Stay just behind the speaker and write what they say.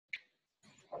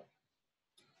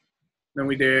Then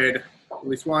we did at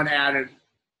least one added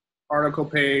article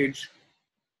page,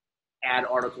 add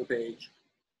article page.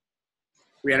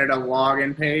 We added a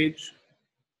login page.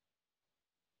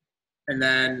 And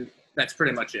then that's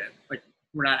pretty much it. Like,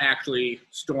 we're not actually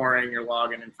storing your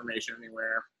login information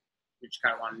anywhere. We just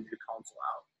kind of wanted to do console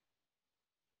out.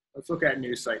 Let's look at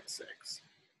new site 6.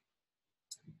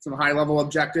 Some high level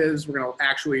objectives. We're going to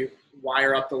actually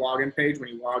wire up the login page when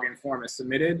your login form is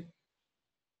submitted.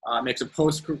 Makes a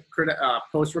post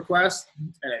request,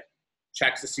 and it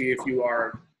checks to see if you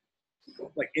are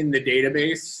like in the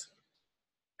database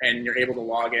and you're able to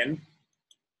log in.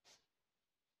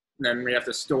 And then we have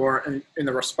to store in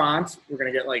the response. We're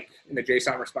going to get, like, in the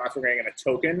JSON response, we're going to get a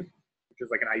token, which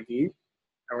is like an ID, and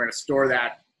we're going to store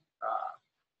that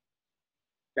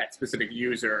that specific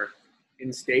user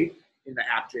in state in the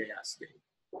app.js state.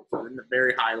 So in the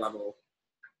very high level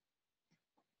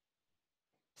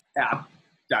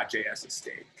app.js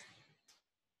state.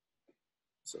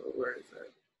 So where is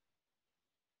it?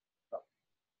 Oh.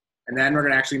 And then we're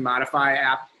going to actually modify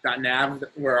app.nav,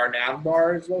 where our nav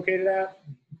bar is located at,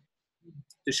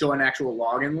 to show an actual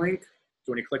login link.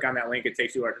 So when you click on that link, it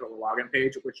takes you to the login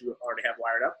page, which you already have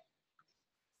wired up.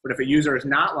 But if a user is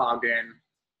not logged in,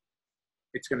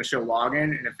 it's going to show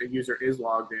login, and if the user is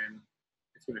logged in,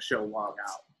 it's going to show log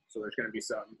out. So there's going to be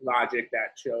some logic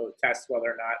that tests whether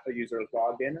or not a user is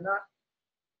logged in or not.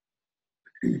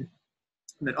 And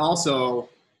then also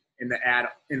in the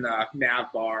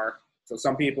nav bar, so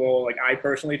some people, like I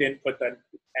personally didn't put the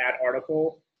add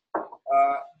article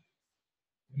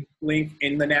link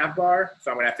in the nav bar,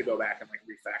 so I'm going to have to go back and like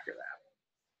refactor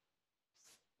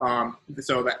that.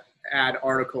 So that add an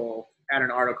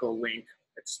article link,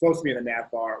 it's supposed to be in the nav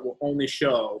bar, will only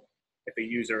show if a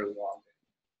user is logged in.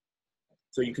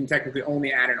 So you can technically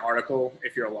only add an article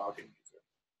if you're a logged in user.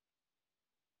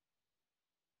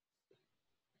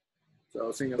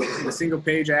 So in the single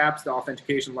page apps, the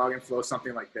authentication login flows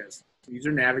something like this. The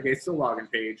user navigates to the login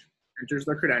page, enters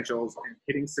their credentials, and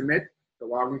hitting submit, the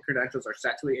login credentials are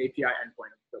set to the API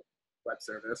endpoint of the web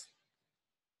service.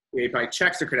 The API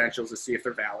checks the credentials to see if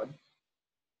they're valid,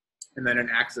 and then an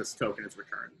access token is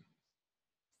returned.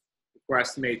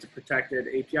 Requests made to protected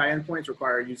API endpoints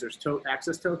require a user's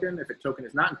access token. If a token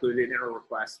is not included in a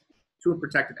request to a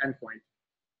protected endpoint,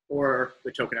 or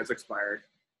the token has expired,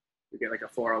 we get like a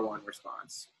 401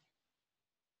 response.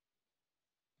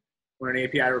 When an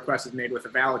API request is made with a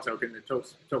valid token, the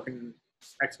token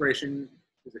expiration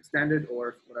is extended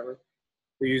or whatever.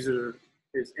 The user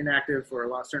is inactive for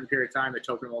a certain period of time, the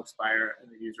token will expire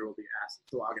and the user will be asked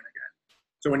to log in again.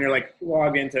 So when you're like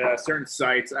log into certain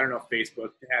sites, I don't know if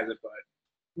Facebook has it, but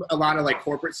a lot of like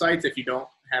corporate sites, if you don't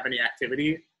have any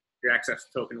activity, your access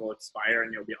token will expire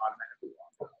and you'll be automatically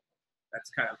logged out. That's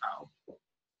kind of how the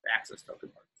access token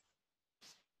works.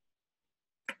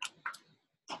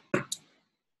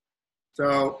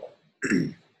 So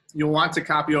you'll want to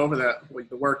copy over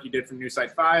the work you did from new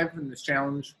site 5 in this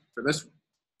challenge. For this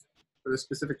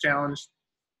specific challenge,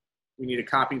 we need to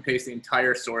copy and paste the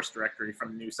entire source directory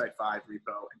from new site 5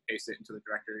 repo and paste it into the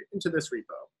directory, into this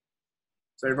repo.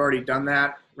 So I've already done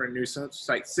that. We're in new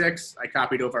site 6. I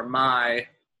copied over my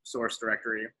source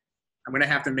directory. I'm going to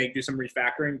have to do some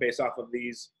refactoring based off of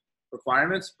these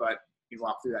requirements, but we can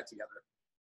walk through that together.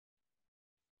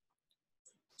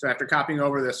 So after copying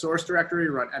over the source directory,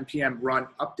 run npm run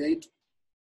update.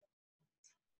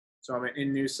 So I'm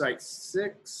in new site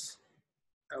 6,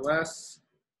 ls.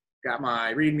 Got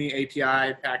my README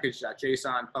API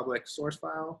package.json public source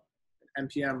file.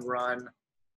 npm run,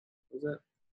 what is it? I'm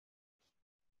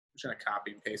just gonna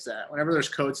copy and paste that. Whenever there's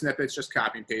code snippets, just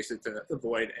copy and paste it to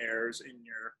avoid errors in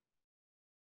your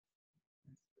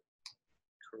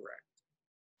correct.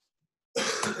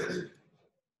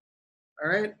 All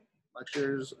right,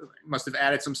 lectures, must have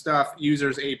added some stuff.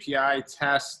 Users API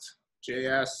test,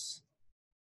 JS,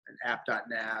 and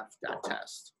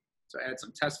app.nav.test. So add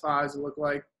some test files to look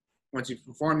like. Once you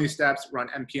perform these steps, run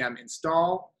npm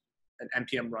install and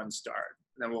npm run start.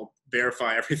 And then we'll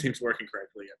verify everything's working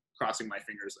correctly. I'm crossing my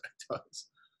fingers that it does.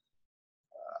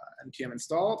 Npm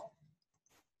install.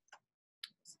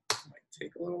 Might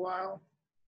take a little while.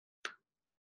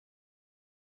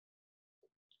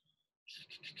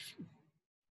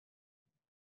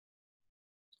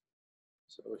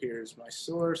 So here's my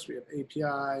source. We have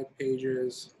API,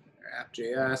 pages,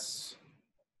 app.js.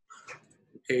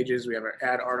 Pages, we have our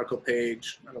add article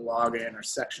page, our login, our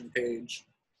section page.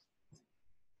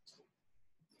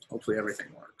 Hopefully everything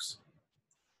works.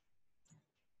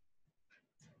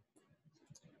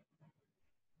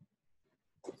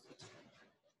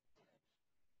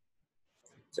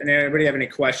 Does anybody have any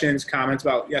questions, comments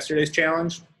about yesterday's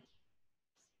challenge?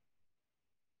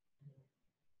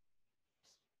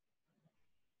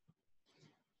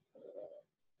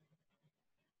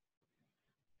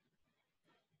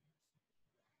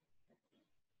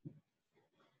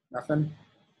 Nothing?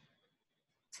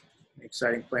 Any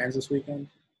exciting plans this weekend?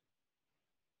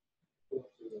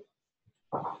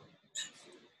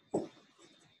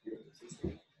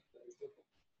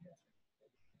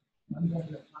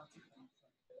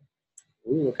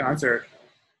 Ooh, a concert.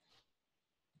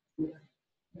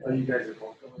 Oh, you guys are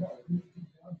both going?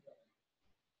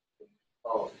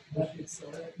 Oh,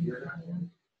 you're not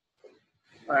going?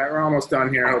 All right, we're almost done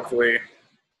here, hopefully.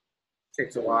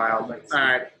 Takes a while, but all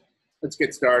right, let's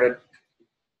get started.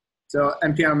 So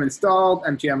npm installed,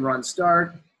 npm run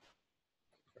start.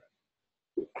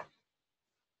 Thank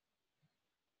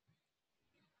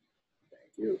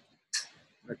you.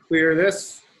 I'm gonna clear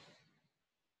this.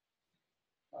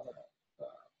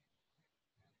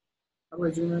 How do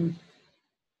I zoom in?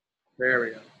 There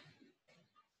we go.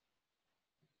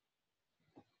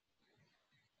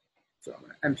 So I'm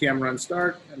gonna npm run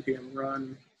start, npm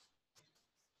run.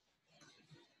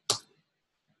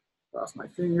 Cross my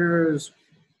fingers.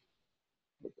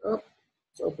 Look up.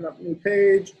 Let's open up a new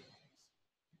page.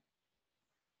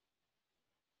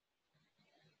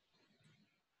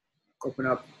 Open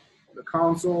up the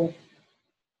console.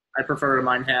 I prefer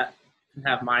to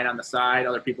have mine on the side.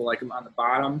 Other people like them on the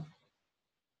bottom.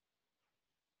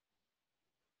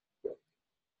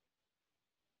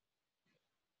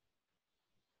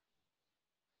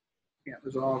 Can't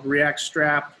resolve React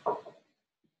strap.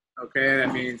 Okay,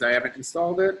 that means I haven't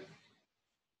installed it.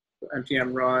 So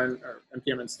npm run or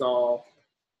npm install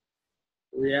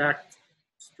React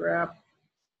strap.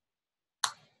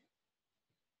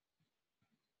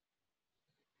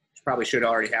 Probably should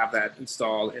already have that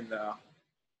installed in the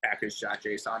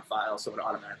package.json file so it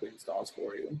automatically installs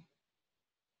for you.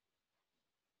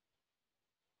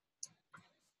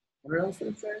 What else did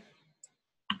it say?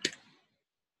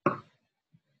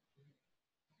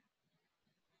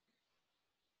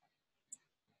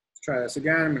 Let's try this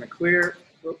again. I'm going to clear.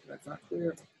 Oh, that's not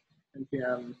clear.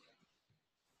 npm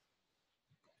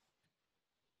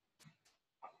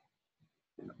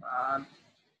on.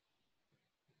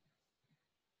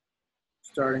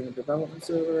 Starting a development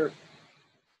server.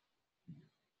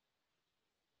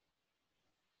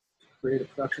 Create a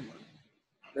production one.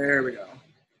 There we go.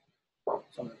 So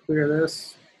I'm going to clear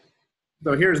this.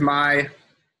 So here's my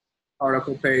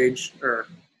article page or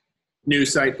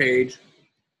news site page.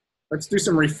 Let's do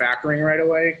some refactoring right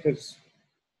away because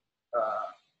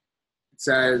it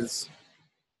says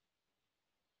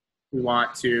we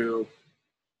want to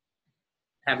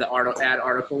have the add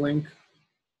article link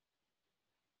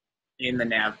in the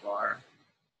nav bar.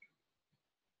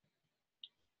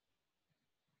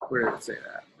 Where did it say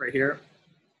that? Right here?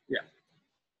 Yeah.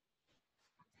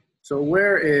 So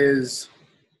where is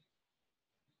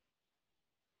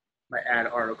my add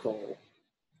article?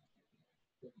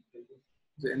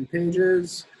 Is it in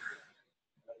pages?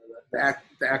 The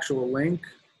actual link?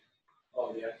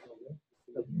 Oh, the actual link?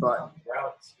 The button.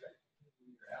 Routes.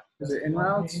 Is it in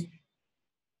routes?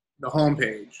 The home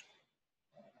page.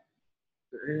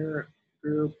 Here,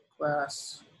 group,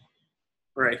 class.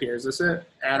 Right here, is this it?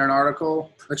 Add an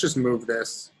article. Let's just move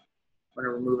this. I'm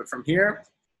gonna remove it from here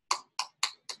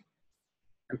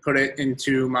and put it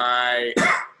into my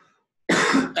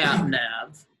app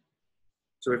nav.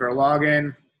 So if our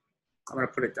login, I'm gonna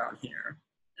put it down here.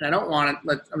 And I don't want it,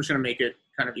 I'm just gonna make it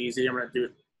kind of easy. I'm gonna do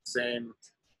it the same.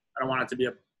 I don't want it to be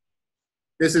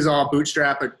this is all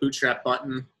Bootstrap, a Bootstrap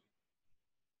button.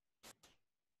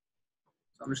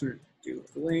 So I'm just gonna do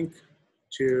a link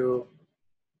to,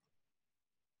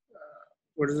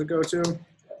 where does it go to?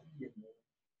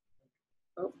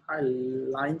 Oh, hi,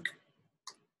 link.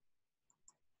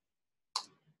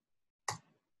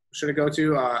 Should it go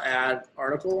to add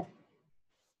article?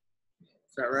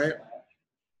 Is that right?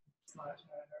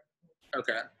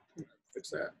 Okay,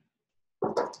 fix that.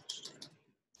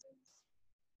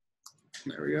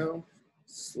 There we go.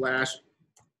 Slash.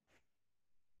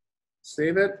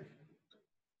 Save it.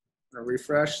 I'm gonna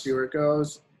refresh, see where it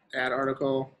goes. Add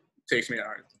article. Takes me, all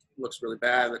right, looks really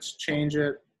bad. Let's change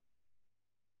it.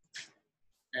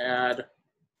 Add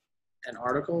an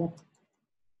article.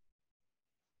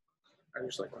 I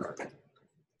just like an article.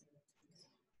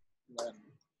 And then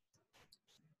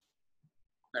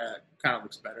that kind of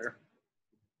looks better.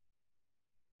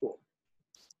 Cool.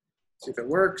 See if it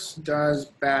works. Does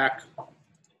back.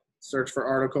 Search for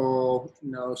article.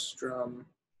 Nostrum.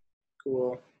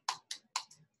 Cool.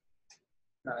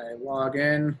 I log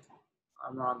in.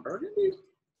 I'm on Burgundy.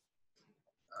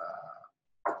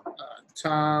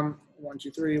 Tom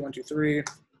 123 123.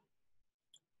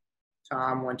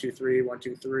 Tom 123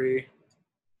 123.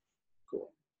 Cool.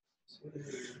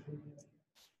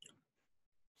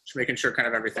 Just making sure kind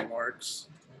of everything works.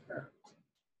 Okay.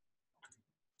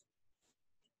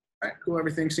 All right, cool,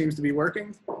 everything seems to be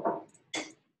working.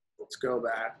 Let's go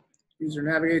back. User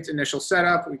navigates, initial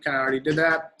setup, we kind of already did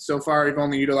that. So far, we've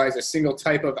only utilized a single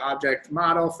type of object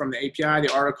model from the API,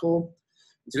 the article.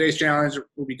 In today's challenge,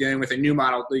 we'll be dealing with a new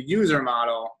model, the user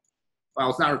model.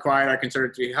 While it's not required, I consider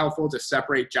it to be helpful to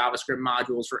separate JavaScript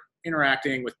modules for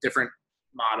interacting with different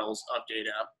models of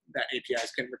data that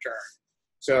APIs can return.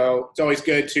 So it's always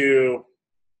good to,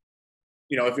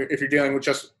 you know, if you're dealing with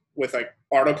just with like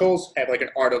articles, have like an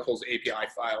articles API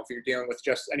file. If you're dealing with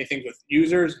just anything with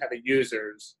users, have a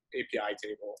users API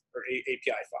table or API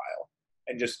file,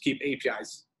 and just keep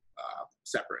APIs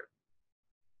separate.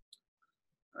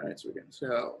 All right,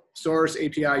 so source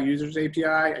API, users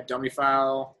API, a dummy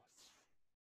file,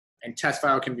 and test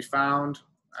file can be found.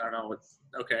 I don't know what.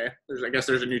 Okay, I guess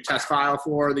there's a new test file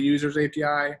for the users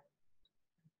API.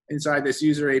 Inside this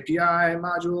user API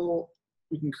module,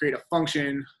 we can create a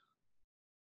function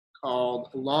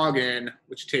called login,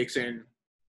 which takes in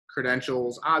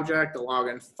credentials object. The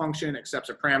login function accepts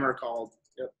a parameter called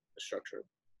the structure.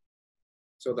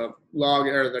 So the log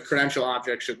or the credential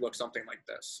object should look something like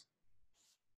this.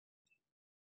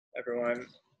 Everyone on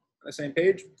the same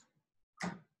page?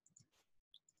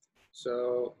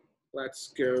 So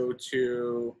let's go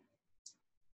to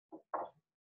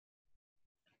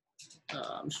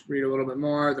just read a little bit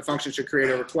more. The function should create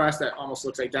a request that almost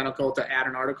looks identical to add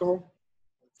an article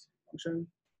function.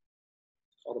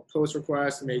 Called a post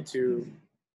request made to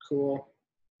cool. All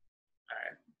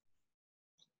right.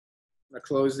 I'm gonna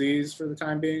close these for the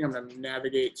time being. I'm gonna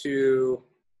navigate to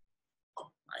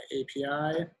my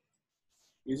API,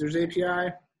 users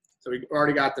API. So we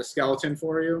already got the skeleton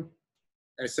for you.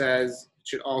 And it says it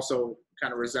should also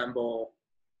kind of resemble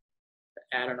the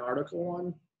add an article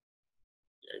one.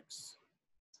 Yikes.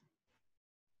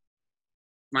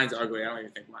 Mine's ugly. I don't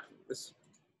even think mine is this.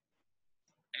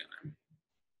 Anyway.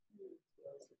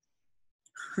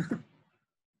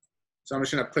 So I'm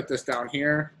just going to put this down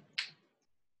here.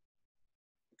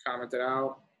 Comment it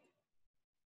out.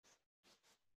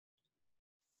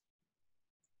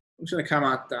 I'm just going to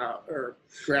comment out or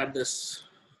grab this,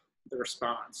 the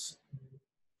response.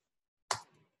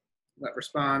 Let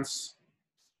response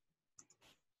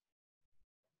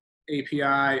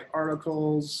API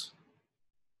articles.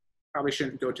 Probably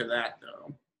shouldn't go to that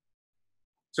though.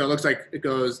 So it looks like it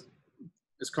goes,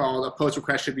 it's called a post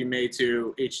request should be made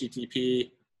to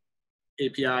HTTP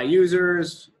API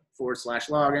users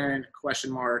 /login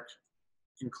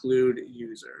 / include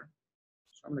user.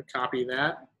 So I'm going to copy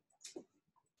that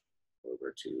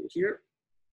over to here.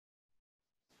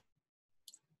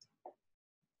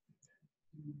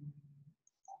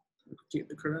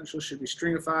 The credentials should be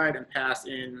stringified and passed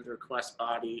in the request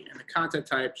body, and the content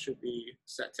type should be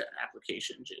set to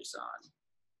application JSON.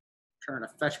 Return a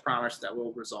fetch promise that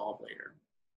will resolve later.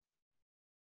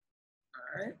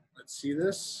 All right, let's see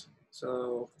this.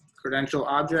 So credential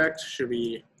object should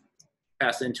be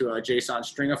passed into a JSON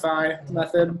stringify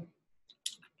method.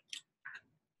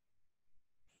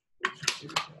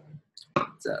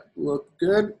 Does that look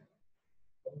good?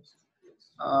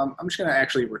 I'm just going to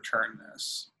actually return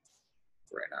this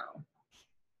right now.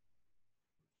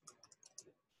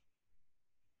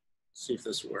 See if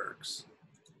this works.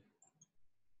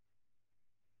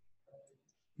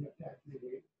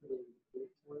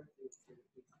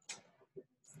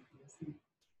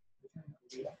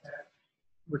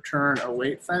 Return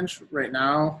await fetch right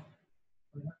now.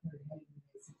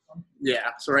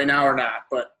 Yeah, so right now we're not,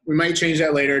 but we might change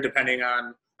that later depending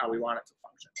on how we want it to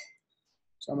function.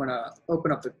 So I'm gonna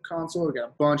open up the console. We got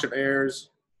a bunch of errors.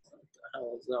 What the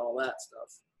hell is all that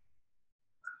stuff?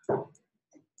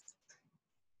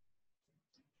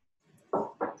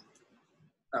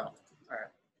 Oh, all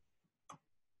right.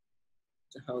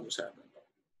 What the hell just happened?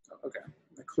 Oh, okay,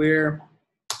 clear.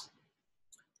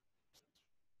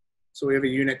 So we have a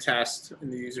unit test in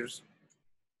the users.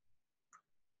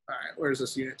 All right, where's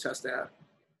this unit test at?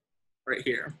 Right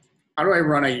here. How do I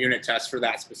run a unit test for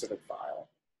that specific file?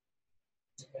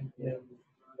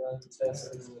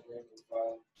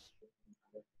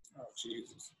 Oh,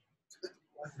 Jesus.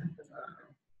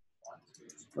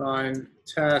 Run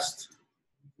test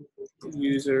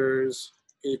users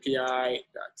API.test.js.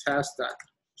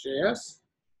 Is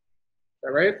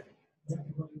that right?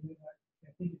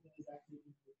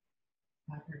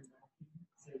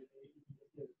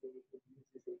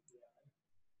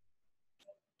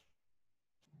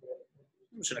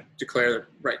 I'm just going to declare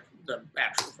the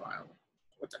actual file.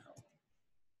 What the hell?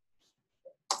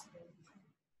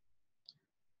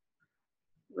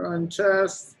 Run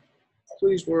test.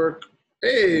 Please work.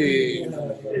 Hey!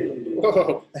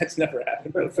 Whoa, that's never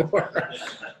happened before.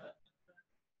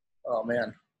 Oh,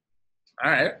 man. All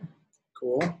right,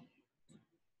 cool.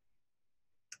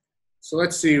 So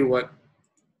let's see what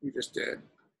we just did.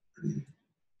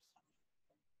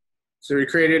 So we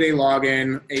created a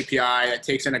login API that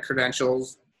takes in a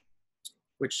credentials,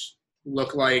 which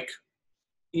look like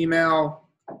email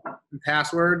and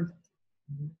password,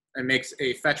 and makes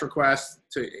a fetch request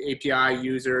to API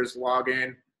users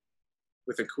login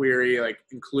with a query like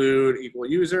include equal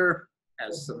user,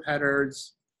 has some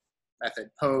headers, method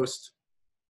post,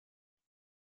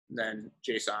 then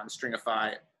JSON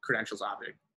stringify credentials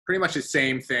object. Pretty much the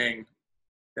same thing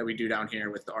that we do down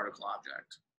here with the article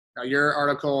object. Now your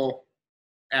article,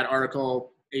 add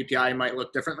article API might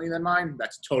look differently than mine.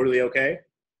 That's totally okay.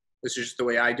 This is just the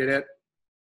way I did it.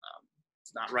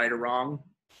 It's not right or wrong,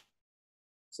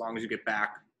 as long as you get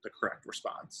back the correct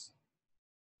response.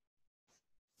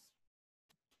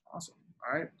 Awesome.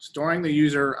 All right. Storing the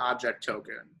user object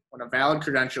token. When a valid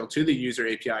credential to the user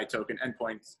API token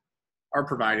endpoints are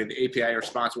provided, the API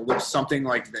response will look something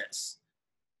like this.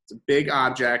 It's a big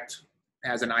object,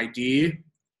 has an ID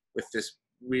with this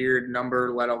weird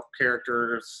number, letter,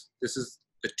 characters. This is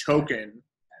the token.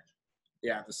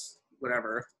 Yeah, this,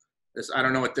 whatever. This, I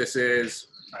don't know what this is.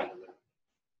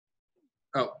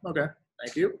 Oh, okay.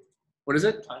 Thank you. What is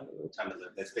it? Time to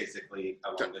live. That's basically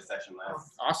how long this session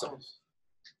lasts. Awesome.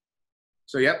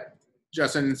 So, yep.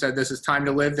 Justin said this is time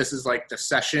to live. This is like the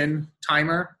session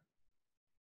timer.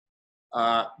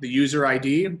 The user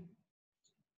ID,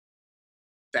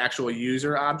 the actual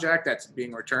user object that's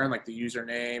being returned, like the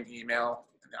username, email,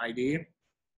 and the ID. You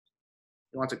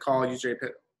want to call user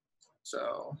API.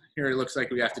 So here it looks like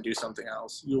we have to do something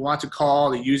else. You want to call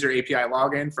the user API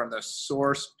login from the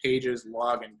source page's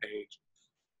login page,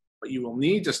 but you will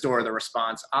need to store the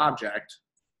response object,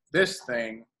 this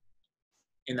thing,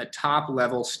 in the top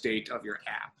level state of your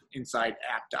app inside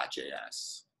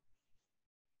app.js.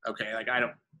 Okay, like I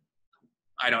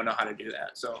don't know how to do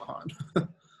that, so hold on.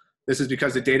 This is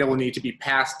because the data will need to be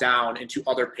passed down into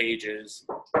other pages.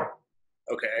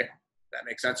 Okay, that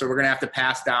makes sense. So we're gonna have to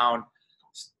pass down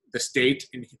the state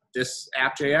in this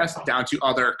app.js down to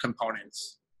other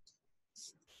components.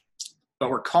 But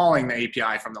we're calling the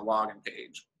API from the login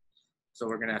page. So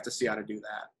we're gonna have to see how to do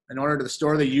that. In order to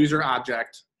store the user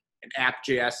object in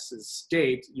app.js's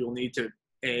state, you'll need to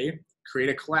A, create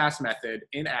a class method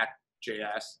in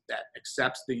app.js that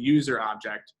accepts the user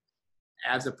object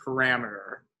as a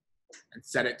parameter and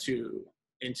set it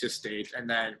into state, and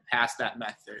then pass that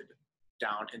method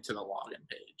down into the login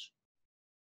page.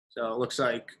 So it looks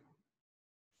like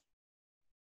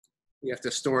we have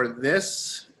to store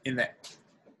this in the,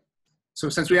 so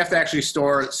since we have to actually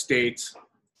store state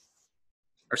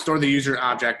or store the user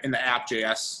object in the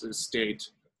app.js state,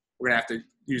 we're gonna have to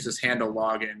use this handle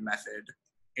login method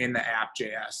in the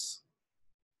app.js.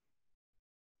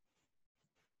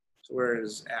 So where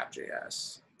is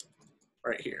app.js?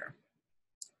 Right here.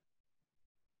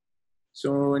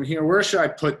 So in here, where should I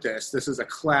put this? This is a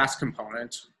class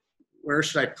component. Where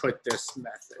should I put this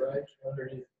method? Right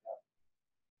underneath.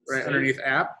 Right underneath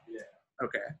app? Yeah.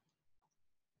 Okay.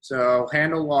 So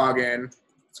handle login,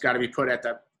 it's got to be put at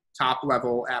the top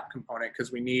level app component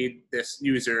because we need this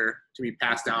user to be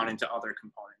passed down into other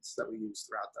components that we use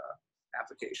throughout the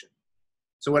application.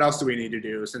 So what else do we need to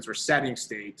do since we're setting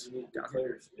state? You need to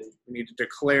declare state. We need to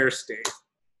declare state.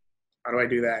 How do I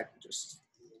do that? Just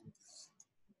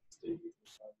State.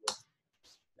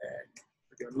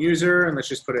 we're doing user, and let's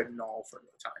just put it null for the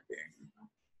time being.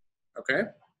 Okay,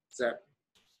 is that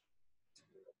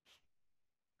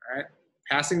all right?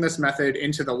 Passing this method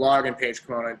into the login page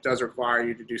component does require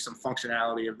you to do some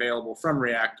functionality available from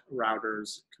React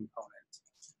Router's component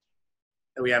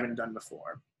that we haven't done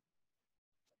before.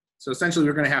 So essentially,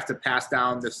 we're going to have to pass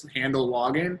down this handle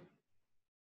login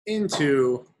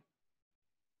into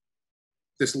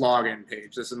this login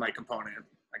page. This is my component.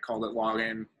 I called it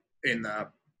login in the,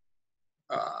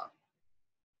 I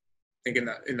think in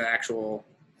the actual,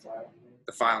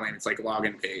 the file name, it's like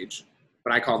login page,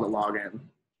 but I called it login.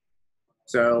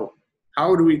 So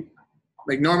how do we,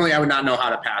 like normally I would not know how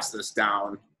to pass this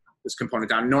down, this component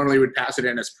down. Normally we'd pass it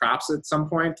in as props at some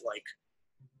point, like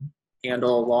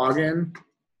handle login,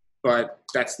 but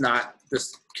that's not,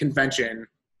 this convention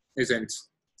isn't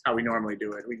how we normally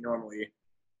do it. We normally,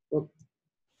 we'll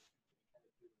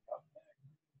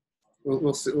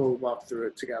walk through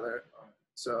it together.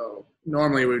 So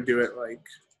normally we would do it like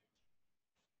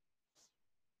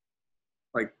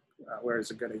where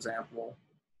is a good example?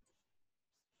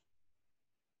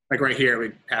 Like right here, we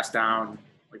pass down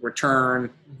like return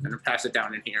and then pass it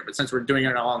down in here. But since we're doing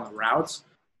it all in the routes,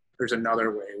 there's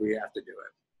another way we have to do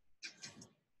it.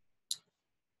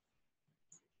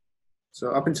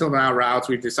 So up until now, routes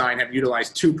we've designed have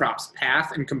utilized two props,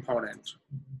 path and component.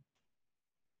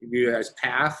 We view it as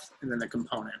path and then the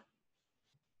component.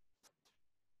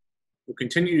 We'll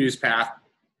continue to use path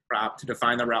prop to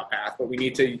define the route path, but we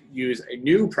need to use a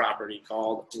new property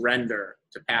called render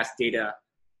to pass data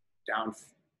down,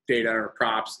 data or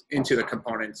props into the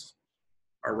components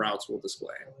our routes will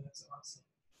display. That's awesome.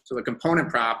 So the component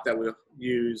prop that we've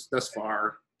used thus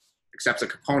far accepts a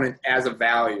component as a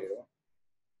value.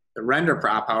 The render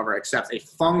prop, however, accepts a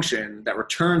function that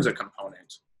returns a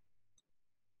component.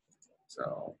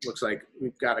 So looks like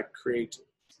we've got to create.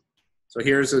 So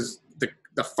here's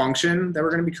the function that we're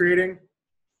going to be creating,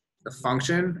 the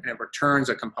function, and it returns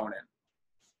a component.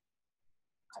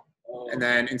 And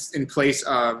then in place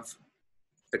of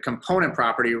the component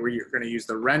property, we're going to use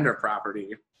the render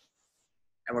property,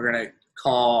 and we're going to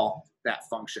call that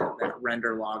function, that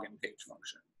render login page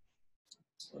function.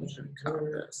 So I'm just going to copy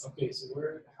this. Okay, so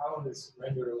how is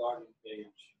render login page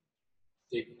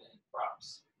taking in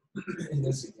props in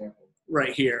this example?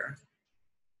 Right here.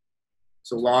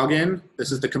 So login,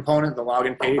 this is the component, the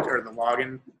login page, or the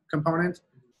login component.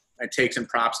 It takes in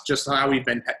props just how we've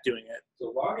been doing it.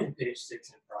 So login page takes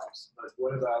in props, but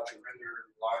what about the render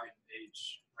login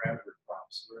page parameter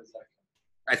props? Where is that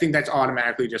coming I think that's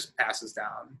automatically just passes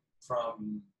down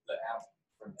from the app?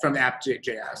 from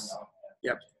app.js.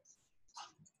 Yep.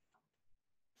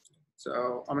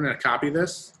 So I'm going to copy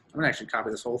this. I'm going to actually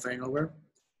copy this whole thing over.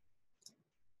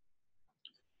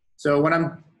 So when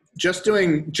I'm just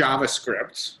doing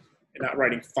JavaScript and not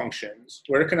writing functions,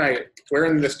 where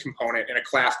in this component, in a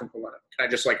class component, can I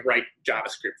just like write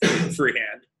JavaScript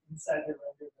freehand? Inside the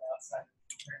render, but outside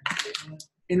the return.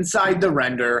 Inside the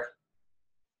render,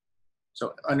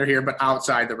 so under here, but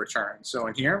outside the return. So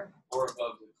in here. Or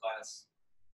above the class.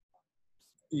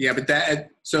 Yeah, but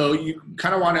so you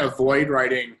kind of want to avoid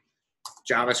writing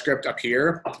JavaScript up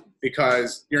here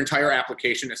because your entire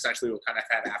application essentially will kind of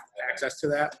have access to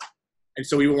that. And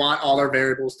so we want all our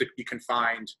variables to be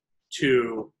confined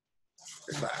to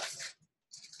the class.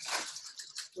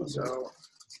 So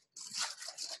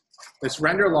this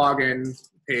render login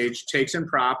page takes in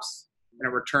props and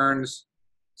it returns.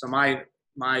 So my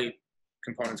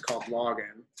component's called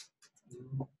login.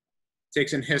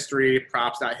 Takes in history,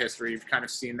 props.history. You've kind of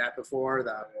seen that before.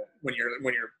 That when you're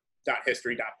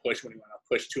 .history.push when you want to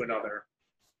push to another.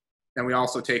 Then we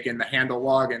also take in the handle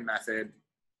login method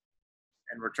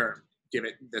and give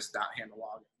it this .handle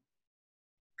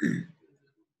login.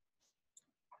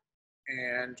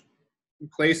 And in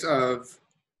place of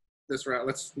this route,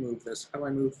 let's move this. How do I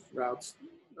move routes?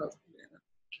 Oh, damn it.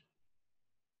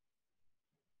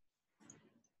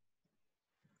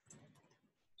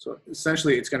 So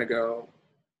essentially it's going to go,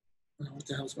 what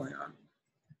the hell's going on?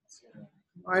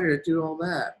 Why did it do all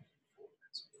that?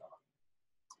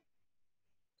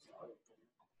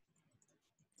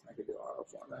 I could do auto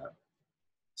format.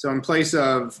 So in place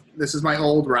of, this is my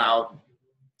old route,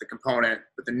 the component,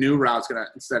 but the new route's gonna,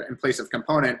 instead, in place of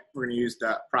component, we're gonna use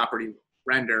the property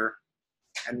render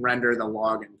and render the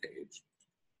login page.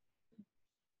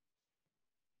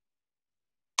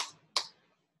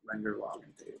 Render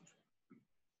login page.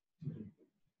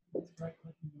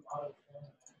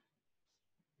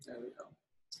 There we go.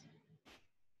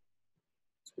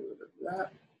 Let's get rid of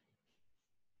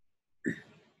that.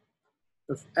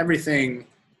 If everything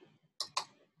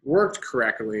worked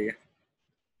correctly,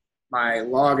 my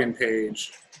login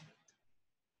page,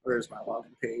 where's my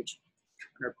login page?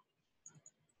 Under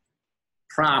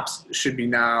props should be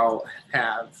now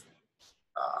have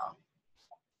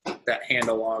that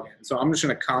handle login. So I'm just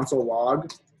going to console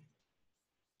log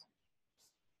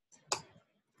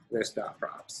this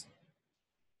 .props.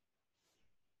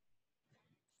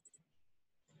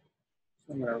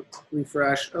 I'm going to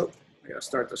refresh. Oh, I got to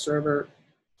start the server.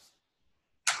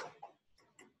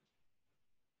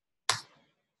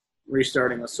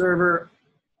 Restarting the server.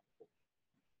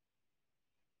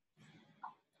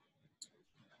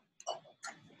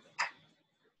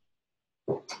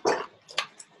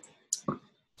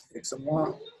 Take some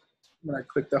long. I'm going to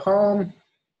click the home.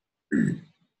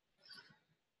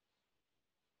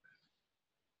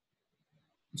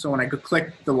 So when I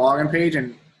click the login page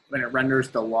and when it renders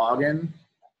the login,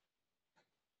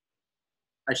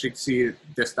 I should see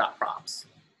this .props.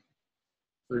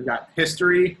 So we've got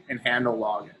history and handle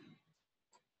login.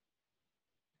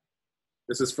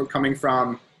 This is coming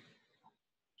from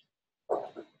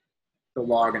the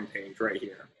login page right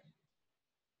here.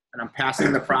 And I'm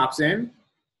passing the props in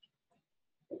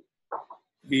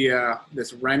via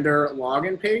this render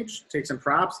login page, take some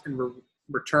props, and we're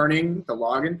returning the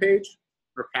login page.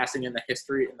 We're passing in the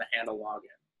history and the handle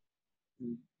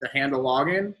login. The handle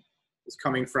login is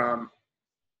coming from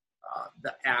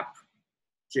the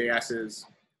app.js's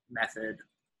method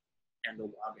and the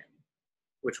login,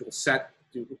 which will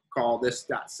call this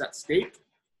 .set state,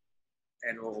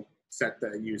 and we'll set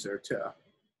the user to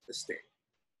the state.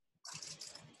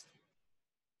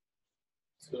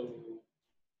 So,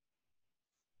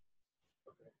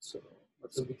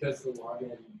 so because the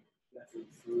login method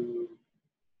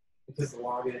because the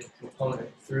login component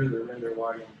through the render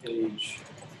login page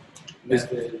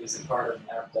method is a part of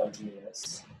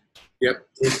app.js. Yep.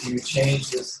 If you change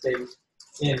the state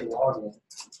in login,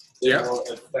 it will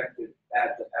affect it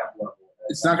at the app level.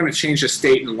 It's not going to change the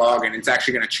state in login. It's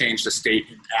actually going to change the state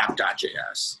in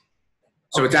app.js.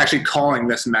 So it's actually calling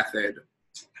this method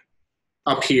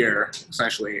up here,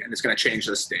 essentially, and it's going to change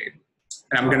the state.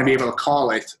 And I'm going to be able to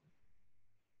call it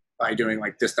by doing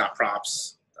like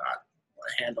this.props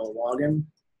handle login.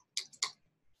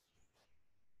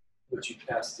 Which you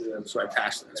pass to them. So I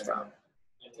passed this prop.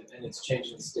 And it's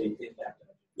changing the state in that.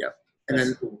 Yep.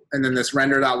 And then this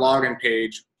render.login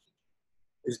page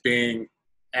is being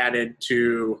added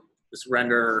to this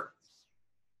render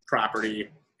property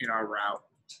in our route.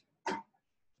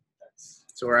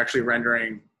 So we're actually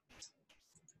rendering,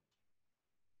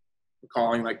 we're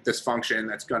calling like this function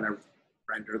that's going to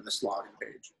render this login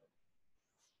page.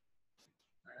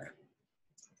 All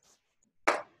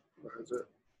right. Where is it?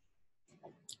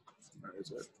 Where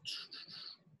is it?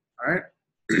 All right.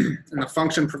 And the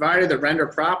function provided, the render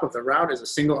prop of the route is a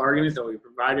single argument that will be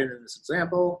provided in this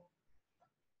example.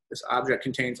 This object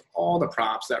contains all the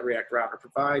props that React Router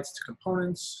provides to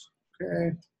components.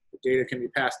 Okay. The data can be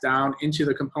passed down into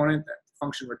the component that the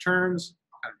function returns.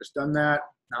 I've just done that.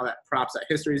 Now that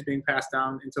props.history is being passed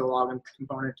down into the login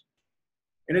component.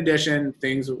 In addition,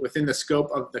 things within the scope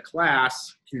of the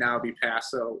class can now be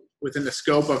passed. So within the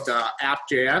scope of the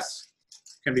app.js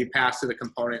can be passed to the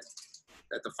component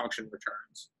that the function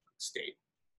returns state.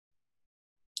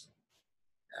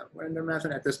 Render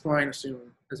method at this point,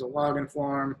 assume there's a login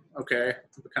form. Okay,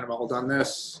 we've kind of all done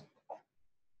this.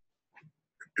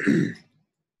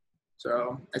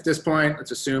 So at this point,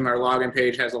 let's assume our login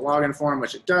page has a login form,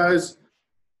 which it does.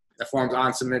 The form's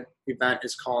on submit event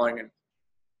is calling an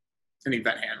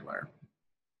event handler,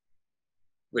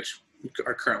 which we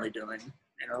are currently doing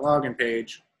in our login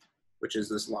page, which is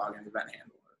this login event handler.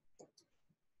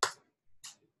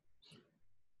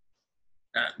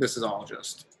 This is all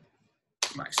just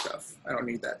my stuff. I don't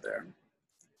need that there.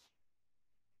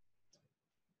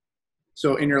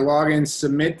 So in your login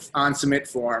on submit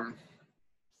form,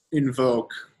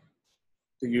 invoke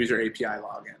the user API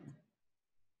login.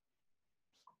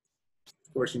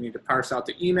 Of course, you need to parse out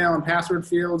the email and password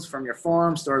fields from your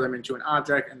form, store them into an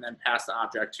object, and then pass the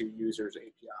object to user's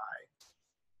API.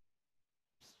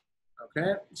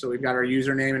 Okay, so we've got our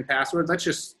username and password. Let's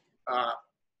just, I'm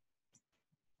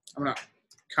gonna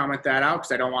comment that out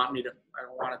because I don't want it to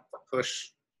push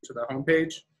to the home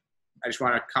page. I just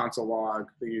want to console log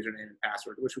the username and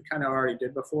password, which we kind of already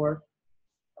did before.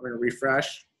 I'm going to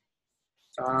refresh.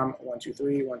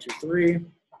 Tom123 123. I'm going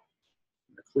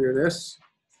to clear this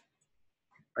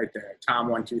right there.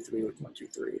 Tom123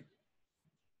 123.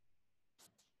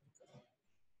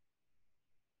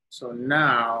 So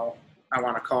now I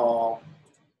want to call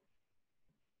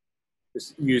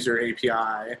this user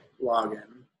API login.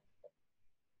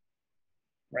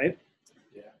 Right?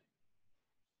 Yeah.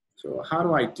 So how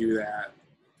do I do that?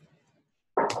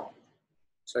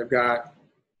 So I've got,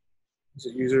 is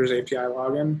it users API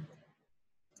login?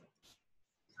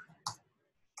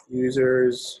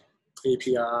 Users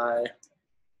API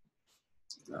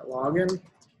login.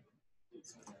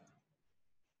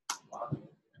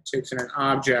 It takes in an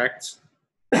object.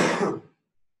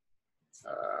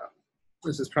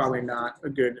 This is probably not a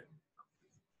good.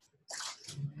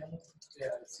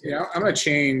 Yeah, I'm going to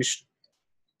change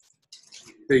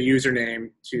the username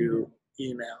to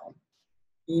email.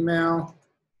 Email.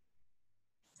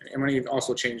 I'm going to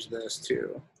also change this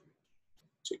to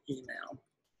email.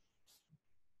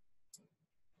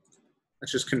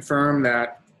 Let's just confirm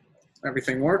that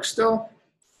everything works still.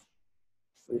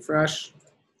 Refresh.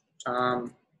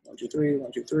 Tom123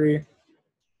 123.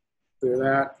 Clear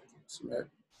that. Submit.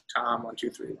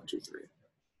 Tom123 123.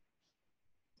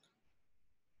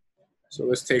 So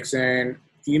this takes in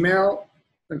email,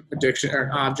 addiction or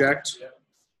an object,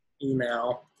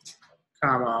 email,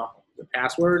 comma, the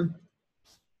password,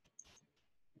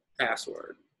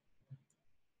 password.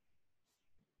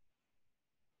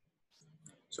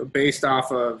 So based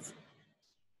off of,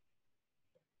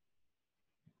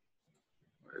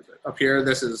 where is it? Up here,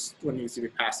 this is what needs to be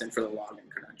passed in for the login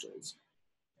credentials.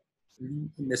 And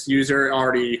this user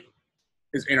already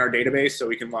is in our database, so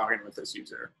we can log in with this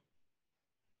user.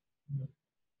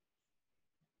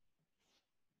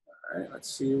 All right, let's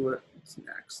see what's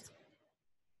next.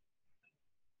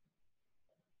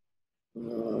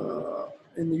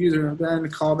 In the user, then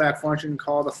callback function,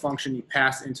 call the function you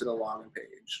pass into the login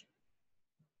page.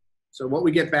 So what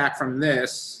we get back from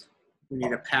this, we need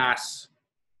to pass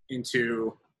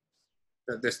into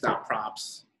this dot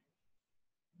props.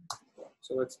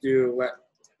 So let's do let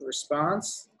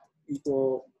response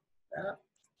equal that,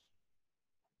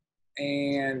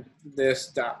 and this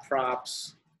dot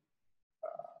props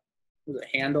was it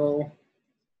handle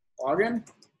login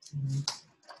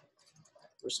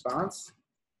response.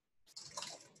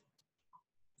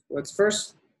 Let's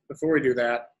first, before we do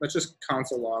that, let's just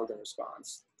console log the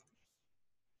response.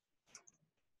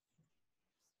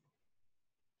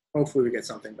 Hopefully we get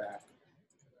something back.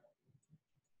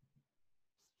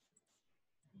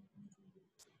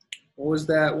 What was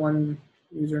that one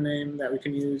username that we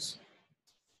can use?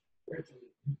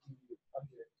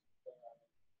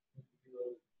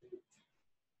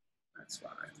 That's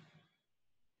fine.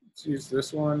 Let's use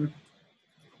this one.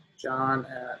 John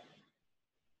at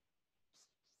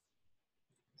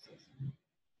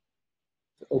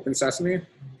Open Sesame.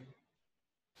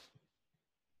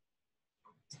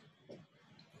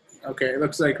 Okay, it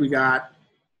looks like we got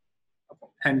a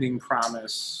pending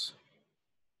promise.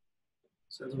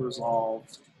 It says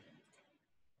resolved.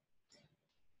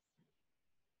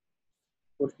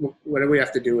 What do we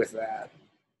have to do with that?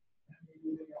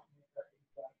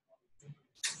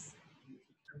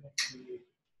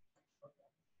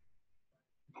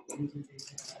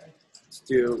 Let's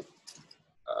do,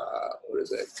 what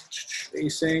is it?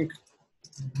 Async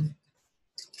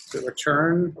to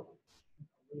return.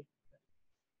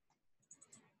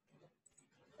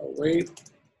 Oh, wait. Does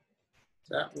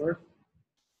that work?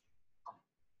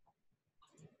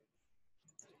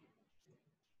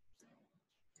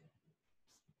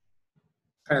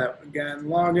 Try that again.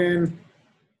 Login.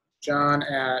 John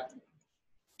at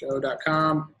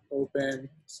go.com. Open.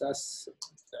 Did I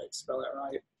spell that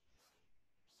right?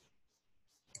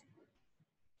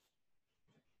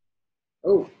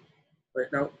 Oh,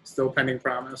 wait, no, still pending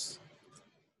promise.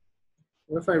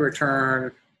 What if I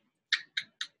return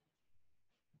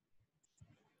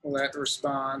let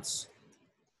response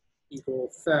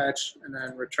equal fetch and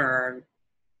then return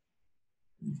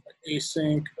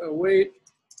async await,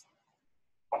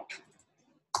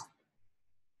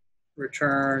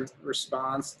 return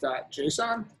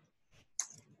response.json?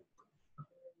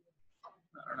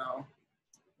 I don't know.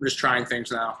 I'm just trying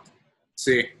things now. Let's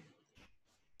see.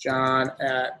 John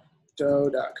at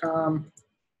do.com.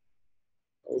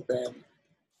 Open.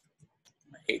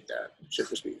 I hate that. It should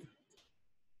just be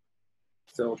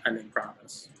still pending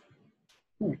promise.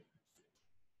 What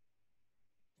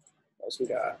else we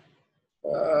got?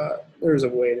 There's a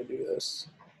way to do this.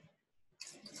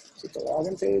 Is it the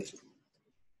login page?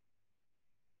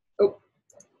 Oh.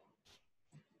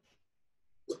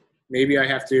 Maybe I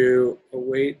have to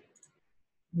await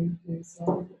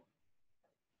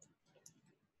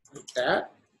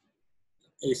that.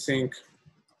 Async.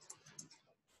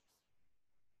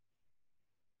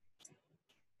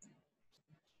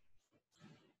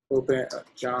 Open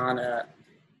John at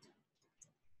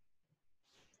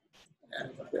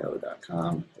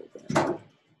go.com.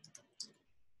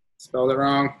 Spelled it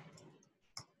wrong.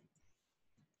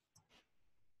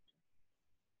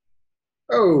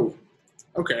 Oh,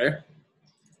 okay.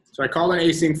 So I called an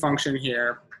async function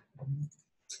here.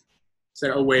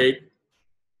 Said await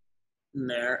in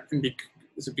there, and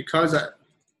is it because I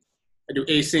do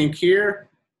async here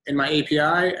in my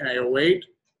API and I await,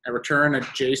 I return a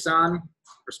JSON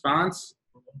response,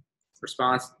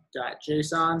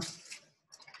 response.json.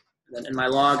 And then in my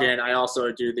login, I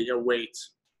also do the await.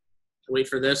 I wait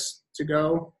for this to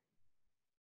go,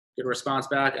 get a response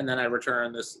back, and then I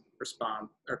return this response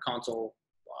or console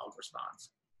log response.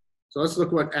 So let's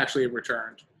look what actually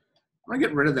returned. I'm gonna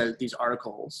get rid of these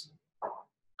articles. I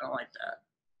don't like that.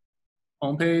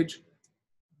 Homepage.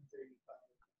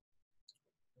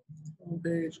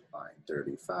 Homepage, line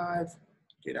 35.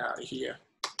 Get out of here.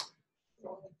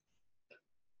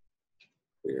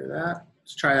 Clear that.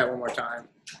 Let's try that one more time.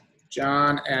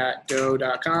 John at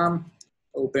go.com.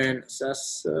 Open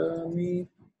Sesame.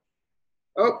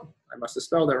 Oh, I must have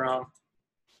spelled it wrong.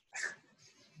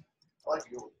 I like to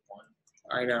go with one.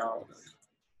 I know.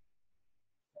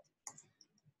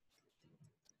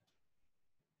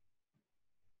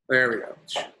 There we go.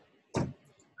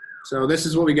 So this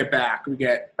is what we get back. We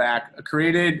get back a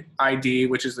created ID,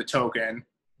 which is the token.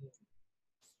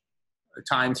 The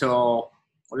time till,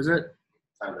 what is it?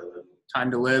 Time to live.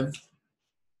 Time to live.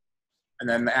 And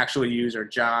then the actual user,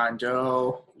 John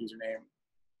Doe, username.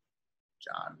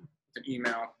 John, with an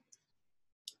email.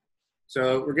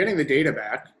 So we're getting the data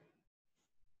back.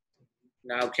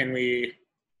 Now can we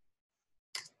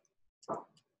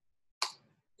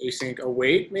async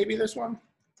await maybe this one?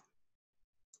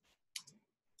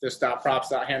 This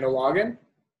 .props.handle login.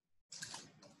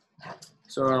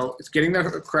 So it's getting the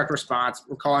correct response.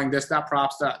 We're calling this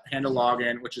 .props.handle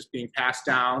login, which is being passed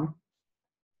down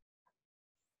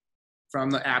from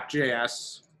the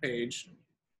app.js page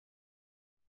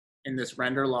in this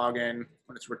render login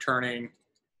when it's returning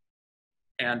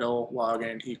handle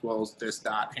login equals this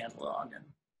 .handle login.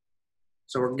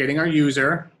 So we're getting our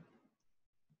user,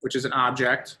 which is an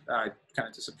object. Kind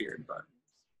of disappeared, but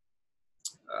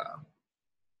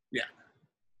yeah.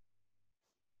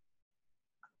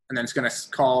 And then it's going to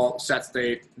call set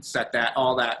state and set that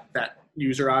that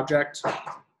user object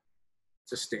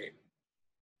to state.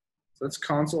 So let's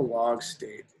console log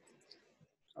state.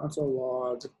 Console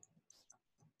log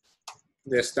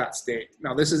this dot state.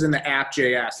 Now this is in the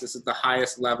app.js. This is the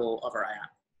highest level of our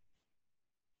app.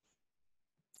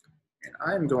 And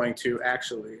I'm going to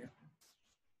actually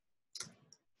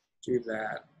do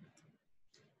that.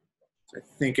 So I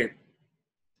think it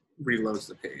reloads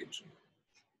the page.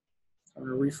 I'm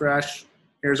going to refresh.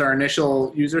 Here's our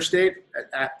initial user state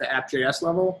at the app.js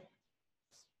level.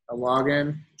 A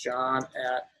login,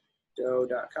 john@doe.com.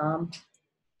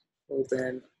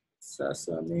 Open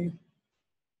Sesame.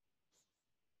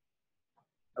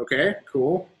 Okay,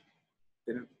 cool.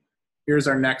 Here's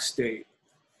our next state.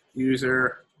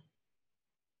 User.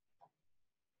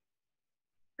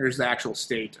 Here's the actual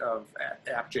state of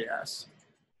app.js.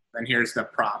 Then here's the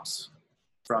props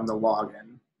from the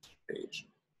login page.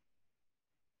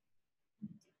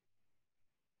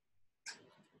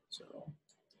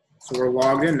 So we're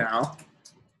logged in now.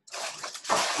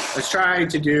 Let's try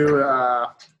to do, I'm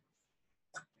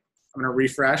going to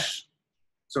refresh.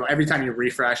 So every time you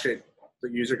refresh it, the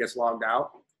user gets logged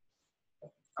out.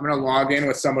 I'm going to log in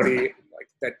with somebody like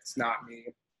that's not me.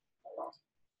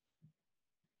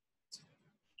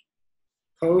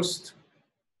 Post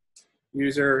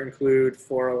user include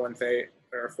 401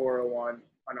 or 401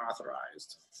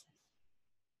 unauthorized.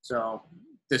 So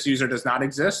this user does not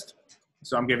exist.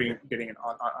 So I'm getting an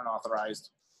unauthorized,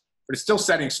 but it's still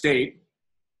setting state,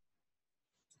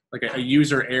 like a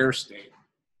user error state.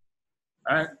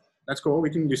 All right, that's cool.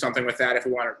 We can do something with that if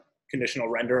we want a conditional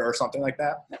render or something like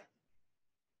that.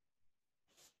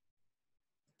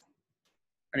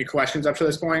 Any questions up to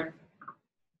this point?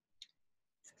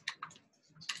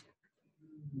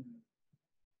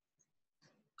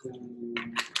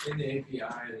 In the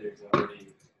API, there's already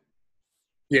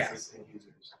existing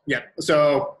users. Yeah.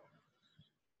 So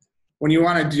when you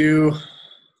want to do,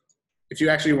 if you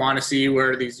actually want to see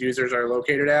where these users are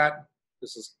located at,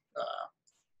 this is,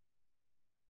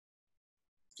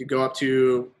 if you go up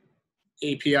to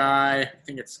API, I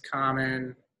think it's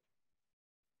common,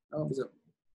 oh, is it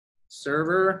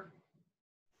server,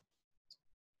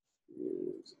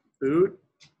 boot.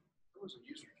 There was a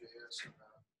user JS in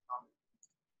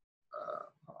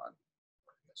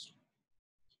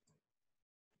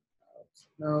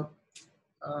no.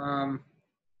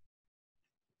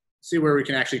 See where we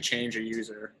can actually change a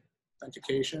user.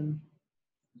 Authentication.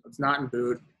 It's not in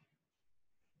boot.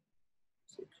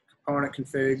 Component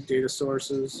config, data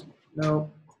sources. No.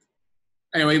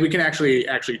 Anyway, we can actually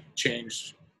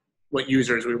change what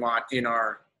users we want in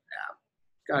our app.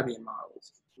 Gotta be in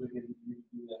models. We can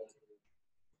do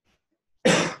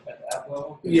that at the app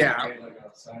level? Yeah. Like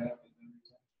a sign up?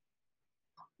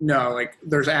 No, like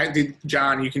there's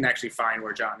John. You can actually find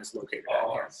where John is located.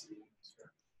 Oh, at here. I see.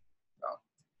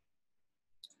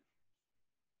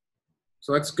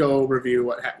 So let's go review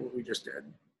what we just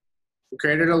did. We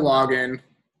created a login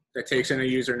that takes in a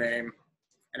username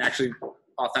and actually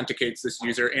authenticates this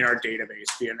user in our database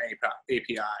via an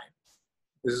API.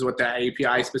 This is what that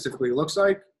API specifically looks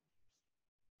like.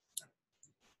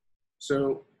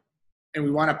 So, and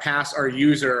we want to pass our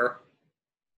user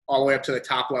all the way up to the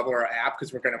top level of our app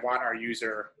because we're going to want our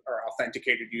user, our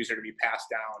authenticated user, to be passed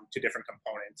down to different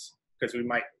components because we're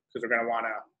going to want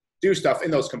to do stuff in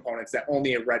those components that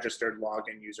only a registered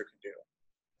login user can do,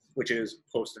 which is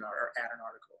post or add an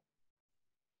article.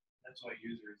 That's why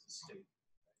user is a state.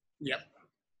 Yep.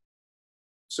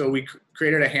 So we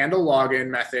created a handle login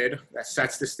method that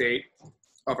sets the state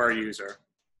of our user.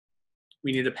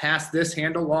 We need to pass this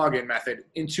handle login method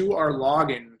into our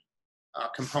login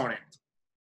component.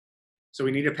 So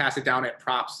we need to pass it down at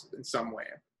props in some way.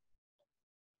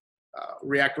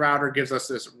 React Router gives us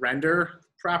this render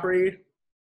property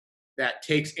that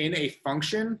takes in a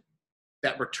function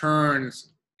that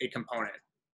returns a component.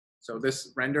 So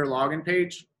this render login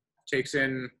page takes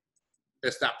in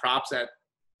this.props at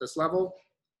this level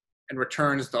and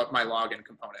returns my login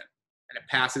component. And it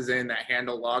passes in that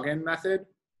handle login method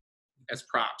as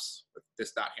props with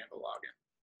this.handle login.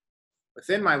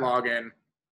 Within my login,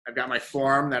 I've got my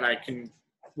form that I can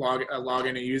log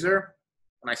in a user.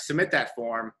 When I submit that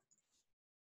form,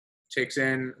 it takes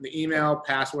in the email,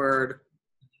 password,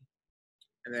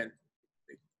 and then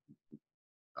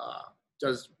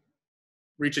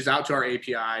reaches out to our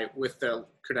API with the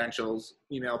credentials,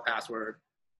 email, password,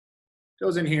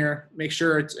 goes in here, make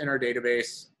sure it's in our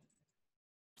database,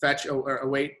 fetch or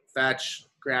await, fetch,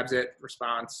 grabs it,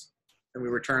 response, and we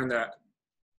return the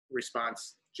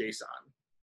response JSON.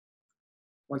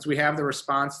 Once we have the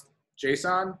response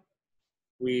JSON,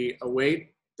 we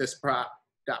await this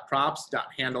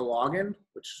 .props.handle login,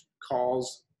 which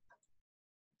calls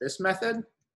this method,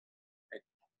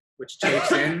 which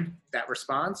takes in that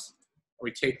response.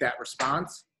 We take that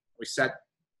response, we set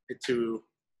it to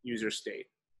user state.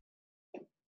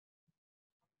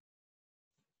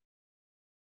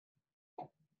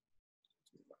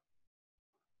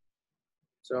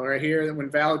 So right here,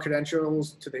 when valid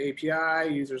credentials to the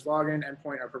API, user's login,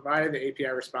 endpoint are provided, the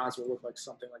API response will look like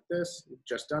something like this. We've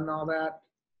just done all that.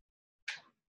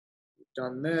 We've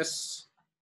done this.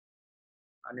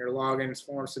 On your logins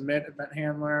form submit event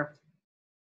handler.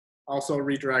 Also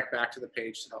redirect back to the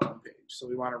page, to the home page. So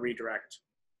we want to redirect,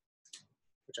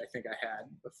 which I think I had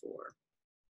before.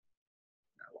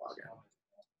 Now log out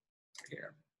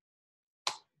here.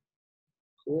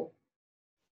 Cool.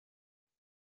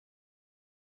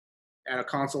 Add a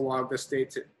console log this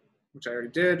state, which I already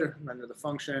did, render the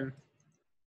function.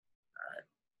 All right,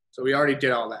 so we already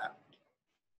did all that.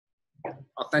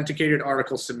 Authenticated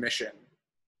article submission.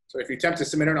 So if you attempt to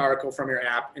submit an article from your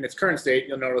app in its current state,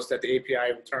 you'll notice that the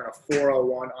API will return a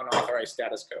 401 unauthorized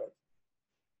status code.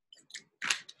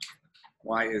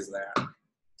 Why is that?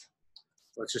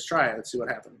 Let's just try it. Let's see what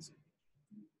happens.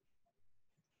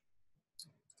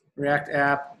 React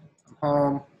app, I'm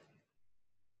home.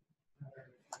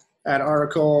 Add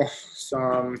article,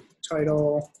 some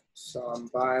title, some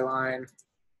byline,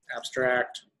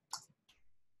 abstract.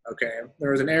 Okay,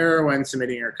 there was an error when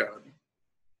submitting your code.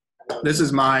 This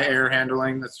is my error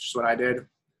handling. That's just what I did. It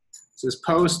says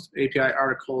post API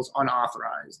articles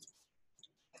unauthorized.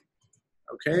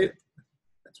 Okay,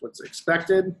 that's what's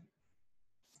expected.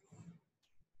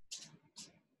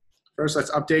 First,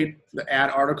 let's update the add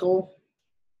article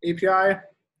API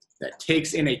that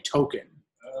takes in a token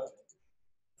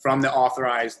from the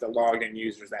authorized, the logged in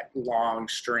users, that long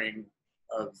string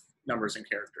of numbers and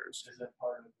characters. Is that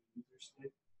part of the user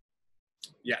state?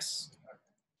 Yes.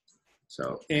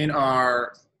 So in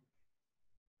our,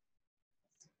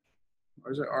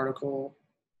 where's the article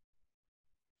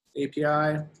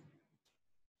API?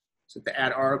 So to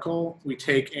add article, we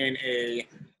take in a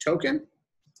token,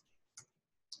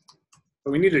 but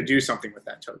we need to do something with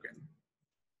that token.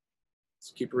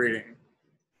 Let's keep reading.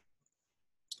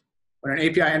 When an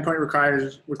API endpoint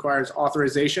requires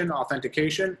authorization,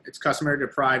 authentication, it's customary to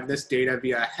provide this data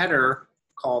via a header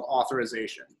called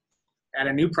authorization. Add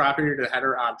a new property to the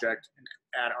header object and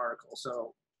add article.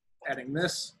 So adding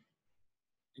this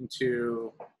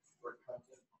into,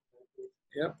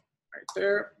 yep, right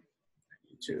there,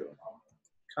 into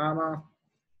comma,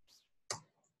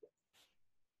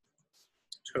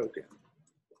 token.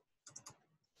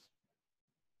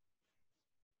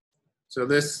 So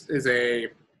this is a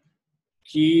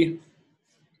key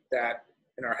that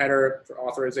in our header for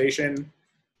authorization.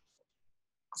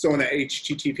 So when the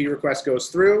HTTP request goes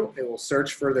through, it will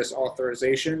search for this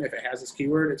authorization. If it has this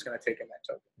keyword, it's going to take in that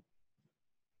token.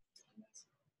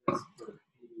 That's for the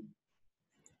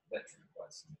fetch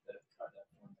request.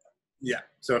 Yeah.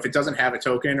 So if it doesn't have a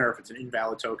token or if it's an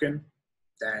invalid token,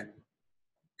 then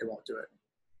it won't do it.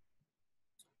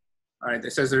 All right.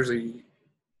 It says there's a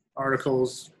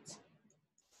articles.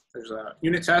 There's a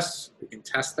unit test. We can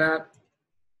test that.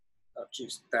 Oh,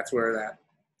 geez, that's where that.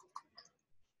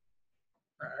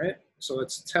 All right, so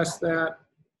let's test that.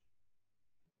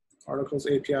 Articles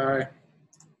API,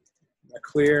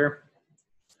 clear.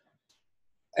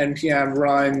 npm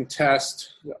run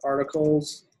test the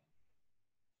articles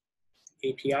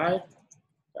API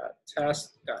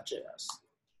 .test.js.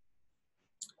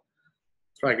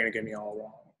 It's probably gonna get me all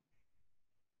wrong.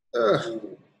 Ugh.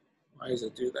 Why does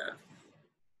it do that?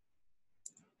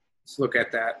 Let's look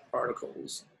at that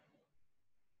articles.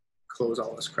 Close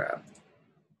all this crap.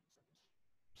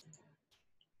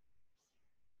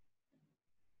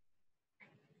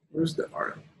 Where's the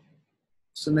article?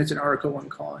 Submits an article when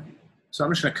calling. So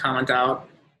I'm just going to comment out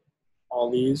all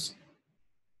these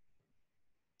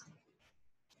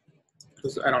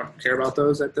because I don't care about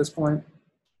those at this point.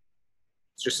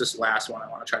 It's just this last one I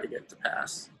want to try to get to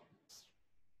pass.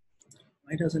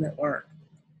 Why doesn't it work?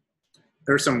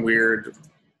 There's some weird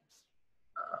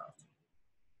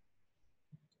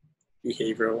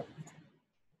behavioral.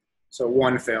 So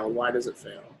one failed. Why does it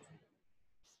fail?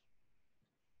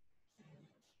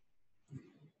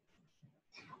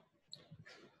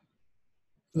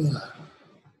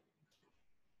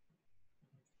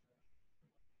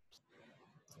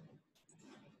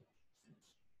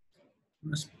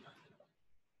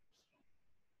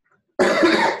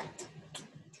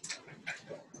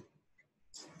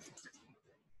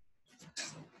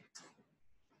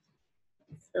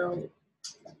 Fail.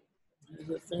 Why does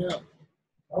it fail?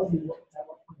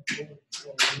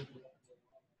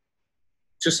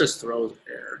 Just says throws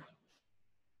error.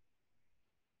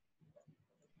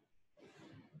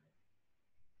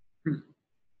 Do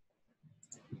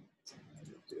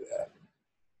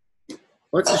that.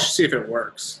 Let's just see if it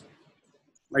works.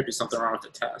 Might be something wrong with the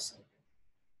test.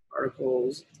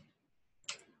 Articles.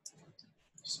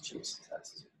 Just choose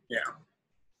test. Yeah.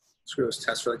 Screw this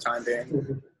test for the time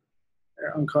being.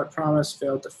 Their uncut promise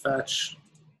failed to fetch.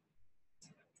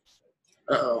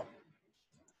 Uh-oh.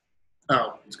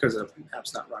 Oh, it's because the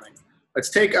app's not running. Let's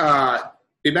take,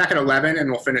 be back at 11 and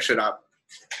we'll finish it up.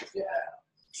 Yeah.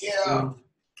 Yeah.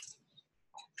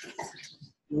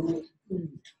 Do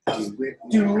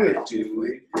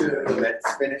it.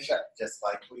 Let's finish up just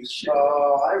like we should.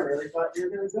 Oh, I really thought you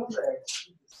were gonna go there.